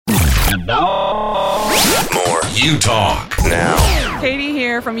And now, more You Talk now. Katie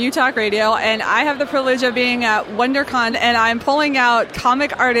here from You Talk Radio, and I have the privilege of being at WonderCon, and I'm pulling out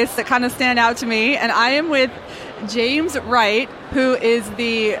comic artists that kind of stand out to me, and I am with James Wright, who is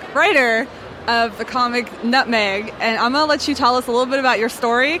the writer of the comic Nutmeg, and I'm going to let you tell us a little bit about your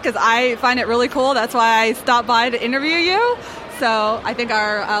story, because I find it really cool. That's why I stopped by to interview you, so I think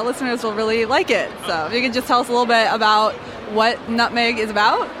our listeners will really like it. So if you could just tell us a little bit about what Nutmeg is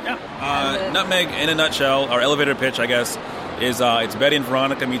about. Yeah. Nutmeg, in a nutshell, our elevator pitch, I guess, is it's Betty and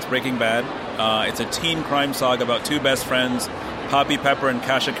Veronica meets Breaking Bad. It's a teen crime saga about two best friends, Poppy Pepper and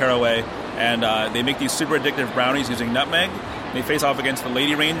Kasha Caraway, and they make these super addictive brownies using nutmeg. They face off against the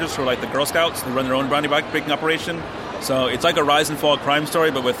Lady Rangers, who are like the Girl Scouts, who run their own brownie baking operation. So it's like a rise and fall crime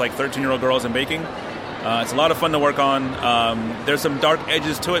story, but with like 13-year-old girls and baking. It's a lot of fun to work on. There's some dark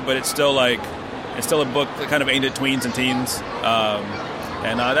edges to it, but it's still a book kind of aimed at tweens and teens.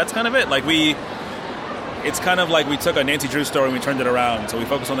 And that's kind of it. It's kind of like we took a Nancy Drew story and we turned it around. So we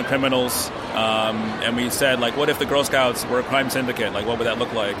focused on the criminals, and we said, like, what if the Girl Scouts were a crime syndicate? Like, what would that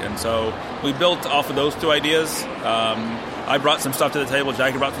look like? And so we built off of those two ideas. I brought some stuff to the table,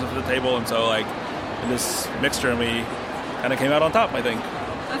 Jackie brought some stuff to the table, and so, like, in this mixture, and we kind of came out on top, I think.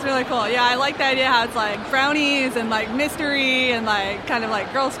 That's really cool. Yeah, I like the idea how it's like brownies and like mystery and like kind of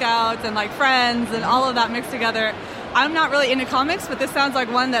like Girl Scouts and like friends and all of that mixed together. I'm not really into comics, but this sounds like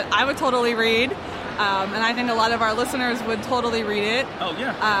one that I would totally read. And I think a lot of our listeners would totally read it. Oh,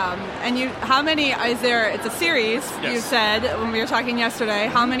 yeah. And how many is there? It's a series, yes. You said when we were talking yesterday.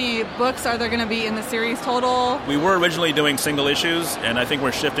 How many books are there going to be in the series total? We were originally doing single issues, and I think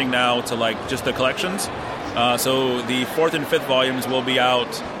we're shifting now to like just the collections. So the 4th and 5th volumes will be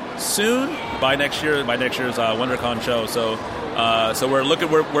out soon by next year's WonderCon show. So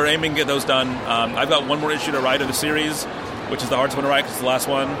we're aiming to get those done. I've got one more issue to write of the series, which is the hardest one to write because it's the last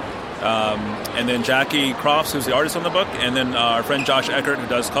one. And then Jackie Crofts, who's the artist on the book, and then our friend Josh Eckert, who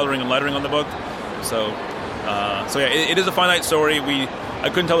does coloring and lettering on the book. So yeah, it is a finite story. I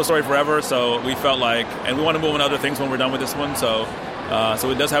couldn't tell the story forever, so we felt like, and we want to move on to other things when we're done with this one. So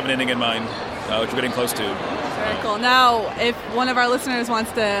it does have an ending in mind, which we're getting close to. Very cool. Now, if one of our listeners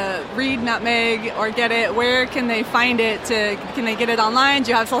wants to read Nutmeg or get it, where can they find it? Can they get it online? Do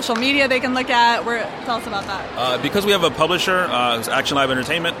you have social media they can look at? Tell us about that. Because we have a publisher, it's Action Live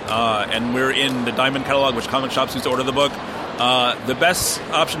Entertainment, and we're in the Diamond catalog, which comic shops use to order the book. The best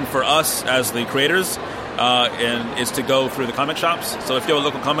option for us as the creators is to go through the comic shops. So if you have a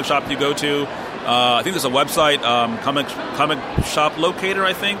local comic shop you go to, I think there's a website, comic shop locator,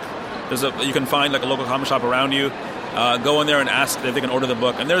 I think. You can find like a local comic shop around you. Go in there and ask if they can order the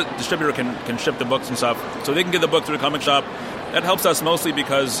book, and their distributor can ship the books and stuff, so they can get the book through the comic shop. That helps us mostly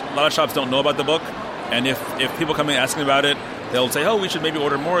because a lot of shops don't know about the book, and if people come in asking about it, they'll say, "Oh, we should maybe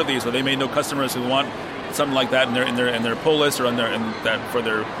order more of these," or they may know customers who want something like that in their pull list or for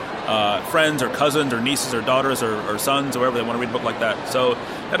their friends or cousins or nieces or daughters or sons or whoever they want to read a book like that. So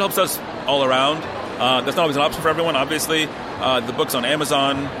that helps us all around. That's not always an option for everyone, obviously. The book's on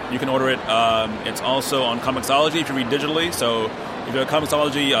Amazon. You can order it. It's also on Comixology if you read digitally. So if you have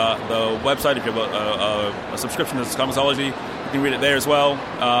Comixology, the website, if you have a subscription to Comixology, you can read it there as well.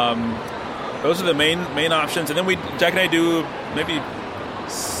 Those are the main options. And then Jack and I do maybe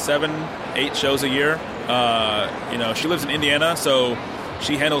 7-8 shows a year. She lives in Indiana, so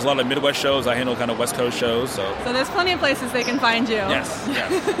she handles a lot of Midwest shows. I handle kind of West Coast shows. So there's plenty of places they can find you. Yes.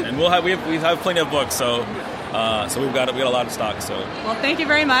 And we have plenty of books. So we got a lot of stock. So well, thank you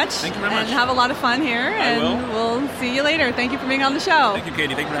very much. Thank you very much. And have a lot of fun here. We'll see you later. Thank you for being on the show. Thank you,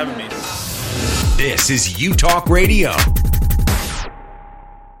 Katie. Thank you for having me. This is You Talk Radio.